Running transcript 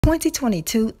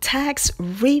2022 tax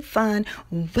refund.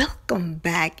 Welcome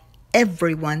back,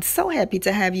 everyone. So happy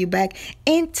to have you back.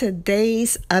 In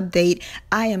today's update,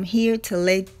 I am here to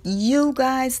let you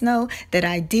guys know that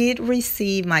I did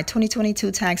receive my 2022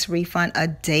 tax refund a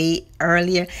day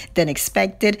earlier than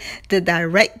expected. The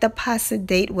direct deposit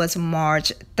date was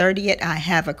March 30th. I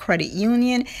have a credit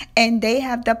union and they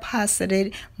have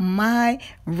deposited my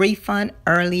refund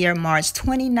earlier, March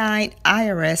 29th.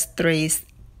 IRS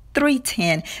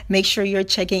 310. Make sure you're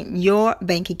checking your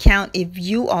bank account if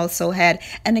you also had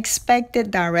an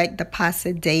expected direct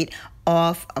deposit date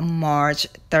of March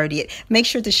 30th. Make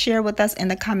sure to share with us in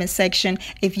the comment section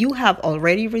if you have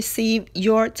already received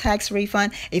your tax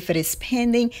refund. If it is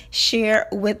pending, share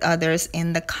with others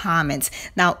in the comments.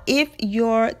 Now, if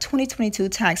your 2022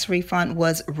 tax refund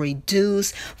was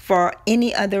reduced for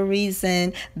any other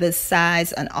reason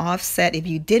besides an offset, if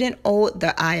you didn't owe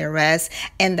the IRS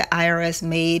and the IRS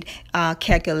made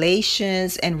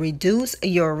calculations and reduce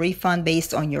your refund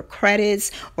based on your credits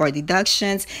or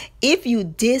deductions, if you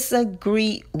disagree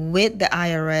with the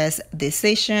IRS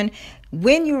decision,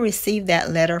 when you receive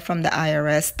that letter from the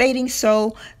IRS stating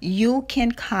so, you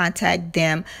can contact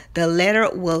them. The letter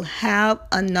will have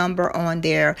a number on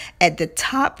there at the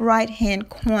top right hand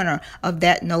corner of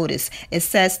that notice. It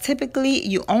says typically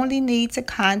you only need to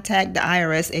contact the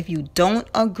IRS if you don't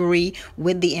agree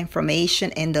with the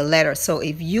information in the letter. So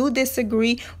if you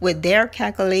disagree with their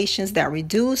calculations that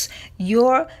reduce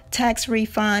your tax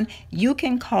refund, you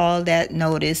can call that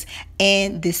notice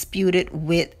and dispute it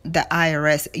with the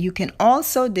IRS. You can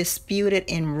also dispute it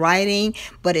in writing,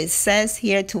 but it says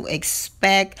here to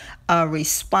expect a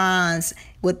response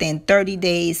within 30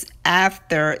 days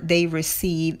after they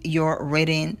receive your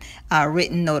written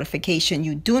notification.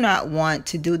 You do not want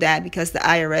to do that because the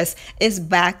IRS is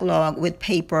backlogged with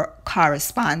paper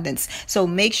correspondence. So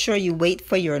make sure you wait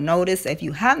for your notice. If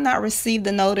you have not received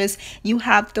the notice, you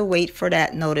have to wait for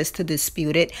that notice to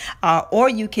dispute it. Or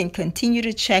you can continue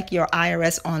to check your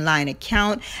IRS online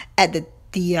account. At the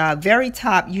very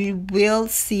top, you will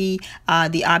see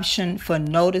the option for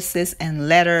notices and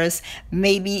letters.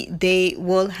 Maybe they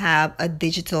will have a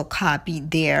digital copy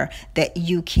there that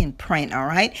you can print. All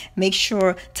right, make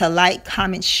sure to like,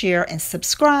 comment, share, and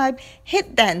subscribe.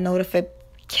 Hit that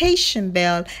notification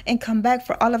bell and come back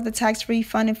for all of the tax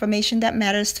refund information that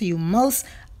matters to you most.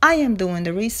 I am doing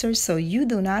the research so you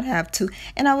do not have to,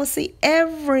 and I will see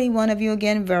every one of you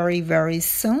again very, very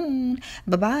soon.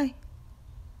 Bye-bye.